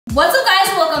What's up, guys?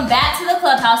 Welcome back to the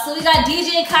clubhouse. So we got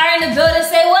DJ and Kyra in the building.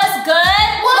 Say what's good?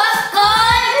 What's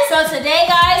good? So today,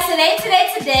 guys, today,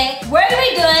 we're gonna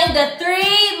be doing the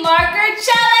 3 marker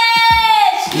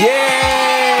challenge.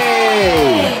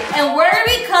 Yay! And we're gonna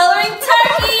be coloring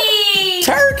turkey.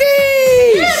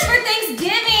 Turkey! Yes, for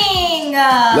Thanksgiving.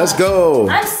 Let's go.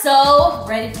 I'm so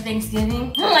ready for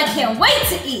Thanksgiving. I can't wait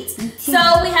to eat. So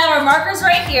we have our markers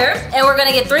right here, and we're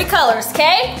gonna get 3 colors,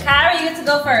 okay? Kyra, you get to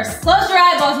go first. Close your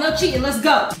eyeballs, no cheating, let's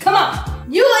go. Come on.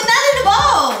 You are not in the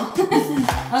bowl.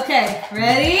 Okay,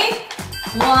 ready?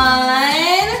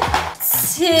 1,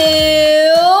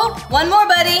 2, one more,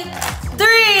 buddy.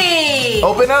 3.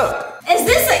 Open up. Is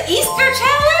this an Easter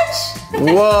challenge?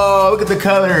 Whoa, look at the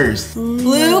colors.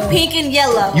 Blue, pink, and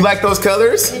yellow. You like those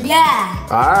colors? Yeah.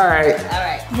 All right. All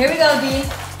right, here we go, D.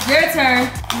 Your turn.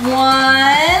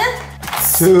 1,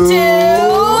 2. 2.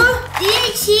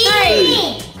 You're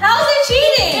cheating. How is it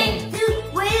cheating?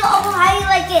 Wait, how you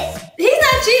like it? He's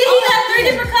not cheating. He got 3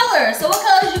 different colors. So what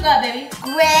colors you got, baby?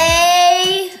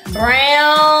 Gray,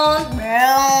 Brown.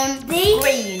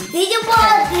 green. DJ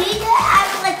ball, DJ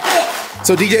act like it.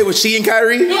 So DJ was cheating,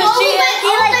 Kyrie? He was cheating. He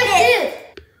like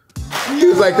it. He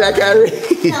was like that, Kyrie?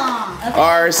 No. Okay.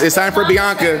 Ours, it's time for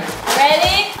Bianca.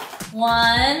 Ready?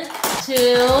 1,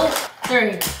 2,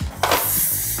 3.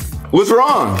 What's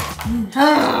wrong? Okay,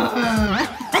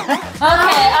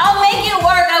 I'll make it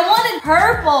work. I wanted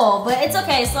purple, but it's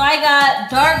okay. So I got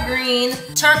dark green,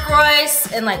 turquoise,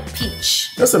 and like peach.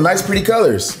 That's some nice, pretty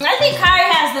colors. I think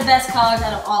Kyrie has the best colors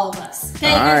out of all of us. Okay,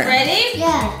 you guys ready?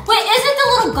 Yeah. Wait, isn't the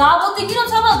little gobble thing, you know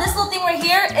what I'm talking about? This little thing right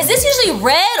here? Is this usually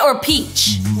red or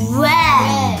peach?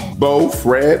 Red. Both,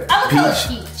 red, I'm gonna color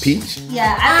peach. peach.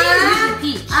 Yeah, I think it's usually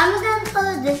peach. I'm gonna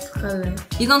color this color.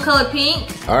 You gonna color pink?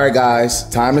 All right, guys,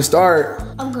 time to start.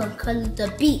 I'm gonna color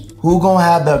the beat. Who gonna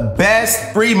have the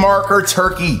best 3 marker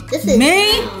turkey? This is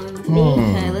Me? brown.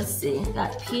 Okay, let's see.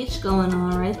 Got peach going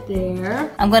on right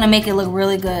there. I'm gonna make it look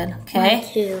really good, okay? Mine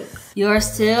too.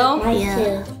 Yours too? Mine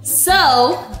too.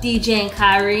 So, DJ and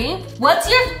Kyrie, what's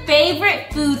your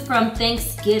favorite food from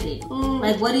Thanksgiving?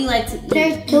 Like, what do you like to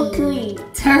eat? Turkey.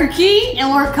 Turkey?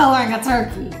 And we're coloring a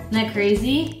turkey. Isn't that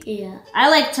crazy? Yeah. I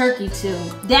like turkey too.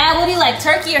 Dad, what do you like,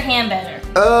 turkey or ham better?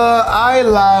 I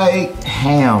like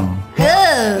ham.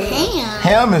 Good. Damn.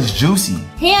 Ham is juicy.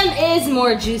 Ham is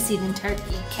more juicy than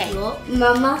turkey. Okay.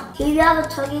 Mama, can you have a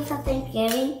turkey for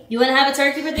Thanksgiving? You want to have a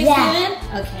turkey for Thanksgiving?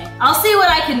 Okay. I'll see what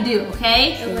I can do,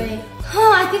 okay? Okay.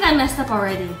 Oh, I think I messed up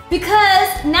already. Because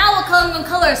now what color I'm gonna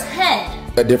color his head?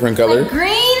 A different color? Like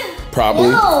green? Probably.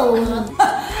 No. I'm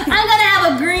gonna have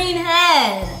a green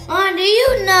head. Do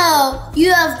you know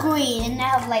you have green and I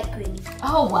have light green?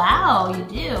 Oh, wow, you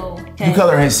do. Okay. You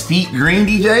color his feet green,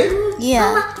 DJ?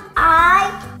 Yeah.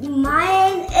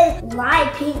 Mine is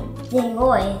light pink than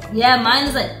yours. Yeah, mine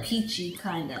is like peachy,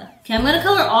 kinda. Okay, I'm gonna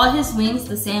color all his wings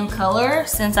the same color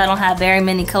since I don't have very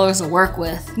many colors to work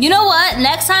with. You know what?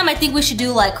 Next time I think we should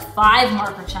do like 5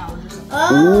 marker challenge or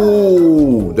something.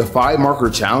 Ooh, the 5 marker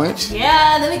challenge?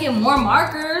 Yeah, then we get more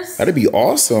markers. That'd be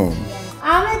awesome.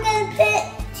 I'm gonna put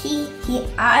his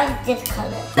eyes this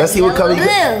color. Let's see what color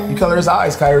Blue. you color his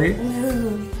eyes, Kyrie.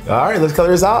 All right, let's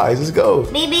color his eyes. Let's go.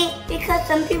 Maybe because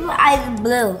some people's eyes are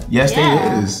blue. Yes,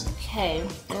 Yeah. it is. Okay.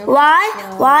 Why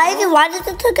does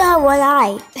the turkey have one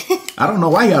eye? I don't know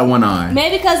why he got 1 eye.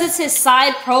 Maybe because it's his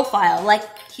side profile. Like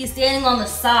he's standing on the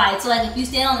side. So like if you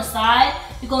stand on the side,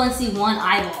 you go and see 1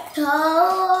 eyeball.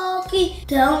 Turkey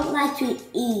don't like to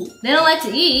eat. They don't like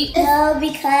to eat. No,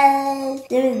 because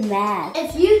they're mad.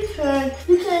 If you turn,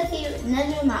 you can see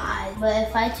none of my eyes. But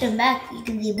if I turn back, you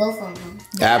can see both of them.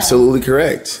 Absolutely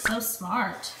correct. So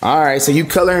smart. All right, so you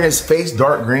coloring his face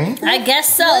dark green? I guess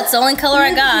so. It's the only color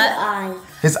I got. Eyes.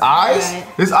 His eyes? All right.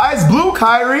 His eyes blue,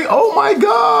 Kyrie. Oh my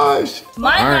gosh.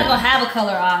 Mine's All not right. gonna have a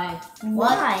color eye.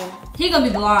 Why? He gonna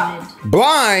be blind.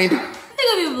 Blind. He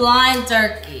gonna be blind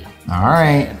turkey. All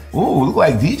right. Ooh, look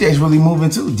like DJ's really moving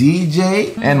too.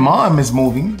 DJ and Mom is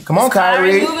moving. Come on,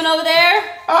 Kyrie Kyrie. moving over there.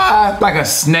 Ah, like a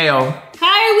snail.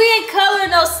 Kyrie, we ain't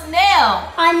coloring no snail.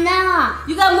 I'm not.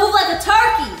 You gotta move like a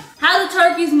turkey. How do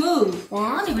turkeys move? Yeah.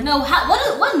 I don't even know.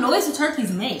 What noise do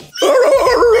turkeys make?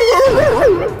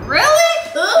 Really?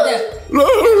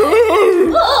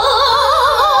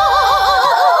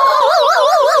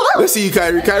 Let's see you,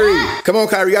 Kyrie. Kyrie, come on,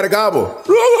 Kyrie. You gotta gobble.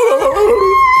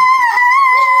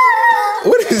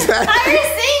 What is that?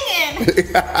 Kyrie's singing.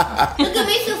 Look at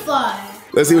me so far.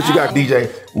 Let's see what you got, DJ.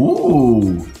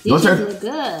 Ooh. These look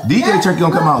good. DJ turkey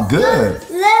gonna come out good. Look,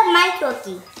 my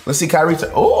turkey. Let's see Kyrie.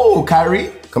 Oh,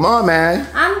 Kyrie. Come on, man.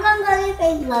 I'm gonna go your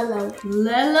face Lolo.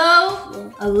 Lelo?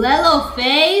 Yeah. A Lelo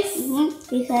face?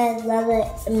 Because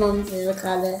Lolo is mom's favorite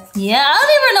color. Yeah, I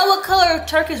don't even know what color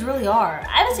turkeys really are.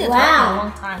 I haven't seen a turkey in a Brown.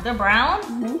 long time. They're brown?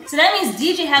 So that means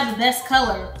DJ has the best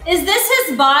color. Is this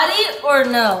his body or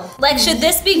no? Like, should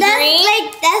this be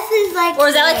green? That's his like. Or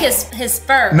is that like his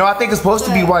fur? No, I think it's supposed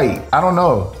to be white. I don't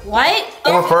know. White?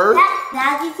 Or fur?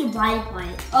 That's his body part.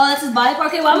 Oh, that's his body part.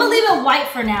 Okay, well, I'm gonna leave it white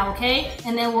for now, okay?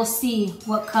 And then we'll see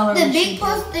what color The we big should do.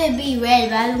 supposed to be red,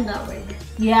 but I don't got red.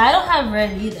 Yeah, I don't have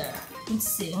red either. Let's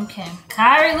see, okay.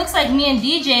 Kyrie, looks like me and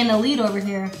DJ in the lead over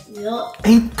here. Yup.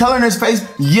 He coloring his face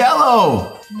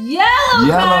yellow. Yellow,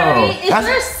 Kyrie. Is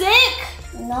you sick?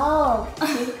 No.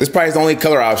 This probably his only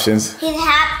color options. He's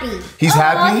happy. He's Oh,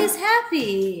 happy? he's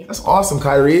happy. That's awesome,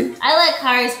 Kyrie. I like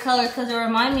Kyrie's color because it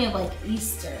reminds me of like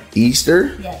Easter.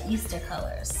 Easter? Yeah, Easter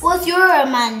colors. What's your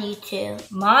remind you to?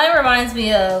 Mine reminds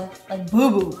me of like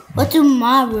boo-boo. What do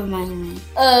mine remind me?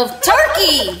 Of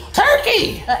turkey.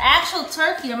 Turkey. An actual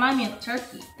turkey remind me of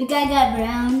turkey. The guy got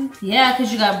brown. Yeah,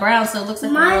 because you got brown, so it looks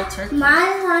like a real turkey.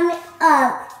 Mine remind me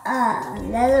of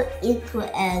little equal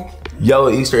egg.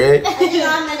 Yellow Easter egg. I think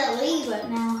I'm in the league right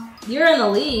now. You're in the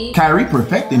lead. Kyrie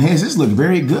perfecting his. This look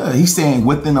very good. He's staying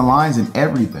within the lines and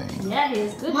everything. Yeah, he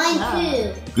is. Good Mine job.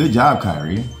 too. Good job,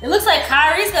 Kyrie. It looks like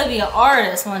Kyrie's gonna be an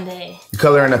artist one day. You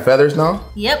coloring the feathers now?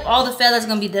 Yep, all the feathers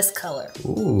gonna be this color.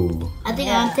 Ooh. I think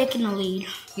Yeah. I'm taking the lead.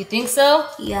 You think so?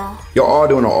 Yeah. Y'all all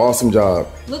doing an awesome job.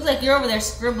 Looks like you're over there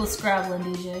scrabbling,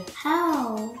 DJ.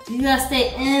 How? You gotta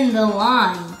stay in the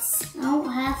lines. I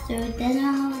don't have to. Then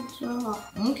I have to draw.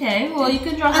 Okay, well you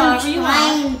can draw I'm however you want.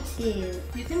 trying to.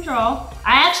 You can draw.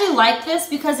 I actually like this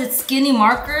because it's skinny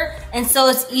marker and so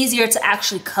it's easier to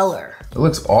actually color. It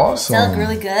looks awesome. Does that look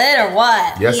really good or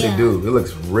what? Yes, Yeah. it do. It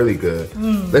looks really good.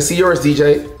 Let's see yours,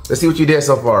 DJ. Let's see what you did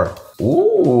so far.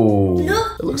 Ooh.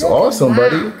 It looks awesome,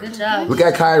 buddy. Good job. Look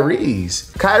at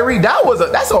Kyrie's. Kyrie,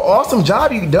 that's an awesome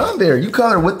job you done there. You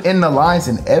color within the lines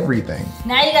and everything.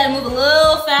 Now you gotta move a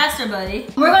little faster, buddy.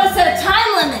 We're gonna set a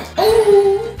time limit.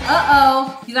 Ooh.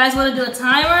 Uh-oh. You guys wanna do a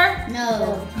timer?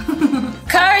 No.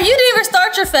 Kyrie, you didn't even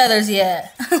start your feathers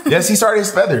yet. Yes, he started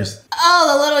his feathers.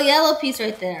 Oh, the little yellow piece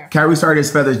right there. Kyrie started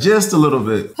his feathers just a little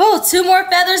bit. Oh, 2 more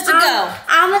feathers to go.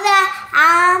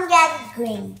 I'm getting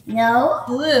green. No.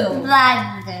 Blue.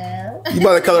 Black though. You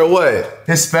about to color what?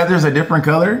 His feathers a different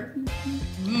color?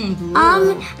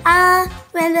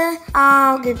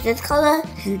 When get this color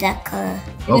and that color.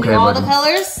 You Okay, did all buddy. the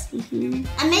colors?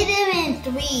 I made them in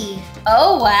 3.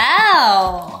 Oh,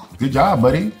 wow. Good job,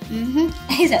 buddy.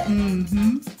 He said,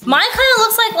 mm-hmm. Mine kind of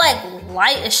looks like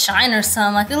light as shine or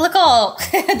something. Like they look all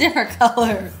different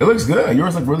colors. It looks good.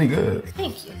 Yours look really good.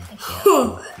 Thank you. Thank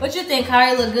you. What you think,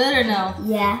 Kyrie? Look good or no?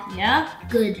 Yeah. Yeah?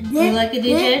 Good. You like it,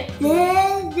 DJ?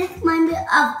 This reminds me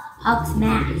of Hulk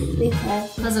Smash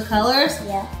because Because of colors?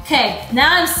 yeah. Okay, now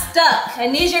I'm stuck. I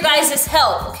need your guys'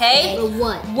 help, okay? But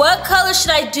what? What color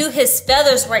should I do his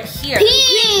feathers right here?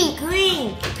 Pink.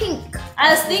 Green. Pink.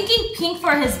 I was thinking pink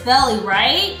for his belly,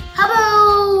 right? How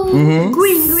about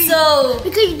green? So,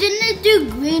 Because you didn't do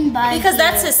green by because here.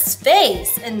 that's his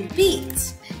face and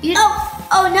feet.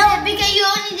 Oh no, because you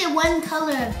only did one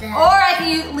color of that. Or I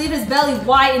can leave his belly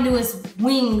white and do his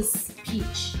wings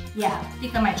peach. Yeah, I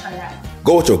think I might try that.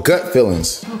 Go with your gut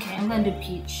feelings. Okay, I'm gonna do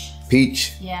peach.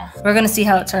 Peach. Yeah, we're gonna see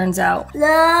how it turns out. Look,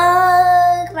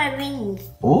 my rings.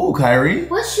 Ooh, Kyrie.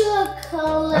 What's your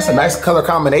color? That's a nice color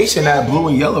combination, that blue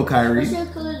and yellow, Kyrie. What's your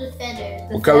color of the feather?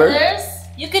 The What color? feathers,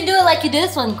 you can do it like you did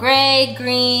this one, gray,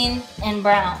 green, and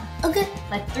brown. Okay.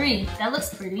 Like 3. That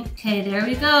looks pretty. Okay, there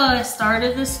we go. I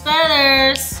started his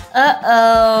feathers.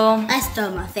 Uh-oh. I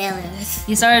stole my feathers.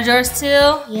 You started yours too?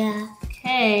 Yeah.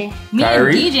 Okay. Me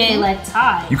Kyrie? and DJ like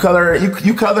tied. You color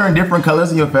in different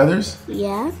colors in your feathers?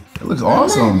 Yeah. It looks I'm gonna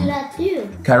do awesome. that too.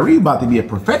 Kyrie about to be a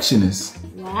perfectionist.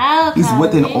 Wow, He's Kyrie.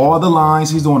 within all the lines.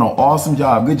 He's doing an awesome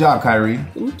job. Good job, Kyrie.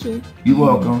 Thank you. You're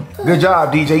welcome. Good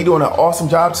job, DJ. You're doing an awesome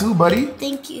job too, buddy.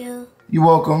 Thank you. You're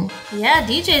welcome. Yeah,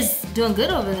 DJ's doing good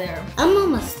over there. I'm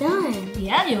almost done.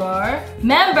 Yeah, you are.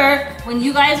 Remember, when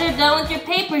you guys are done with your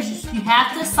papers, you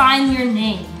have to sign your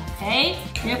name, okay?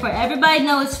 Therefore, everybody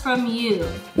knows it's from you.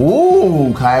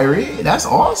 Ooh, Kyrie. That's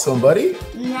awesome, buddy.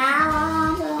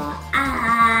 Now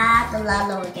I have the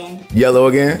Lalo again. Yellow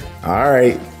again? All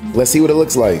right. Let's see what it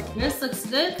looks like. Yours looks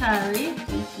good, Kyrie.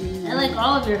 Thank you. I like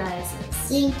all of your guys'.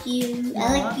 Thank you.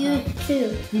 I like you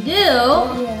too. You do?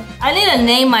 Yeah. I need to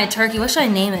name my turkey. What should I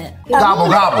name it? Gobble,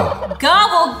 gobble.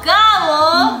 Gobble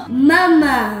Gobble!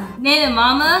 Mama. Name it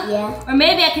Mama? Yeah. Or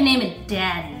maybe I can name it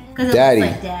Daddy. Because it Daddy.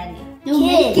 looks like Daddy.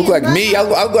 Kid. Look like me. I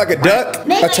look like a duck,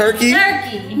 a turkey.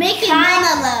 Turkey. Make it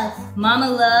Mama Love. Mama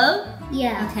Love.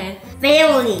 Yeah. Okay.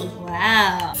 Family.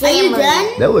 Wow. Are you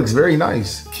done? That looks very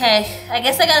nice. Okay, I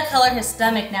guess I gotta color his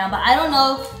stomach now, but I don't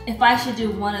know if I should do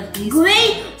one of these.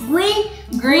 Green.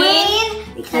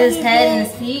 His head and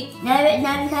his feet. No,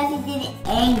 because he did it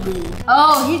angry.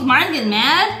 Oh, mine's getting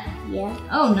mad? Yeah.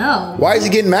 Oh no. Why is he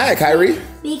getting mad, Kyrie?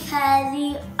 Because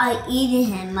we are eating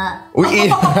him up. We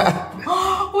eat.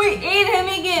 We eat him,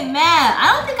 he get mad.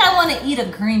 I don't think I want to eat a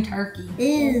green turkey.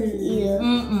 Ew.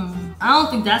 I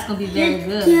don't think that's gonna be very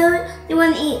good. You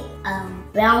want to eat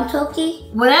brown turkey?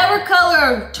 Whatever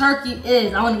color turkey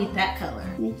is, I want to eat that color.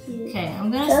 Me too. Okay,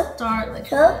 I'm gonna start like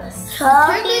this.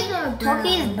 Turkey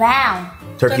is brown.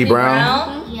 Turkey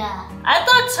brown. Yeah. I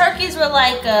thought turkeys were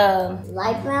like a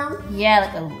Light brown? yeah,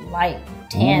 like a light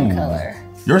tan color.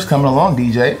 Yours coming along,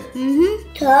 DJ.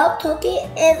 Turkey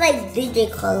is like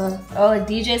DJ color. Oh, a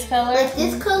DJ's color? Like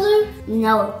this color?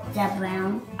 No, that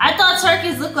brown. I thought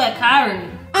turkeys looked like Kyrie.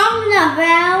 I'm not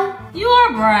brown. You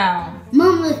are brown.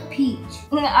 Mom was peach.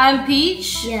 I'm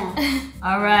peach? Yeah.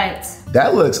 All right.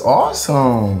 That looks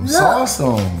awesome. It's Look.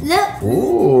 awesome. Look.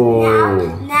 Ooh.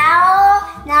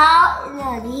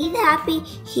 Now, he's happy.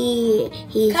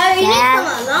 He's Kyrie, sad.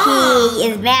 come along. He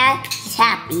is mad. He's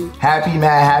happy. Happy,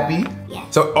 mad, happy? Yeah.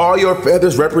 So all your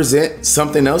feathers represent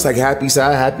something else, like happy,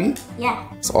 sad, happy? Yeah.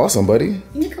 It's awesome, buddy.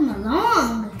 You come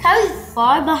along. Kyrie's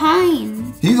far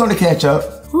behind. He's gonna catch up.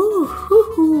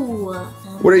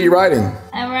 What are you writing?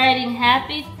 I'm writing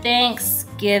Happy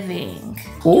Thanksgiving.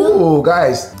 Ooh,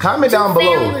 guys, comment down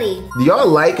below. family. Do y'all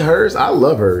like hers? I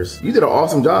love hers. You did an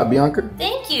awesome job, Bianca.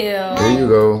 Thank you. There you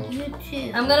go. You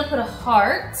too. I'm gonna put a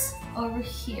heart over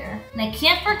here. And I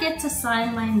can't forget to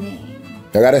sign my name.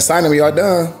 Y'all gotta sign them, y'all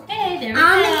done. Hey, there we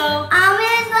go. I'm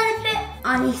gonna put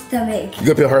on his stomach. You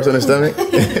gonna put hearts on his stomach?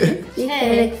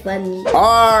 Hey. It's funny.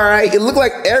 All right, it looked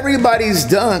like everybody's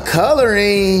done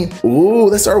coloring. Ooh,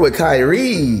 let's start with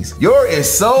Kyrie's. Yours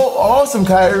is so awesome,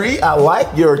 Kyrie. I like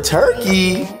your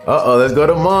turkey. Uh-oh, let's go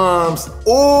to Mom's.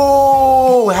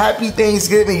 Ooh, happy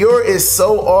Thanksgiving. Yours is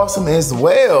so awesome as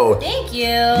well. Thank you.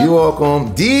 You're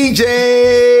welcome.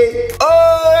 DJ.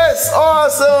 Oh, that's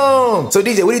awesome. So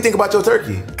DJ, what do you think about your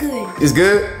turkey? Good. It's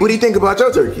good? What do you think about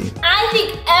your turkey? I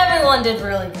think everyone did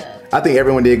really good. I think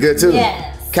everyone did good too. Yes.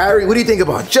 Kyrie, what do you think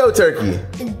about your turkey?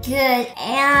 Good.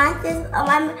 And this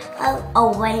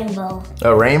a rainbow.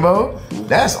 A rainbow?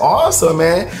 That's awesome,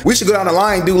 man. We should go down the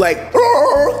line and do like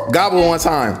gobble one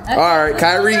time. Okay, all right, let's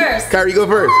Kyrie. go first. Kyrie, go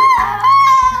first.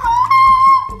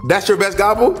 That's your best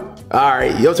gobble? All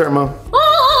right, your turn, Mom.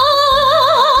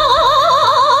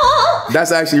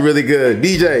 That's actually really good.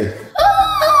 DJ.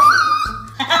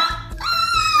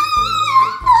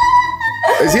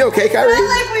 Is he okay, Kyrie?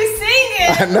 Like we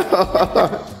singing. I know.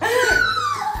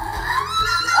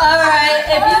 Alright,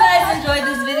 if you guys enjoyed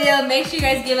this video, make sure you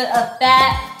guys give it a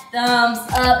fat thumbs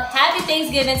up. Happy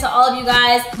Thanksgiving to all of you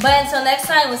guys. But until next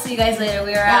time, we'll see you guys later.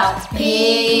 We are out.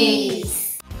 Peace.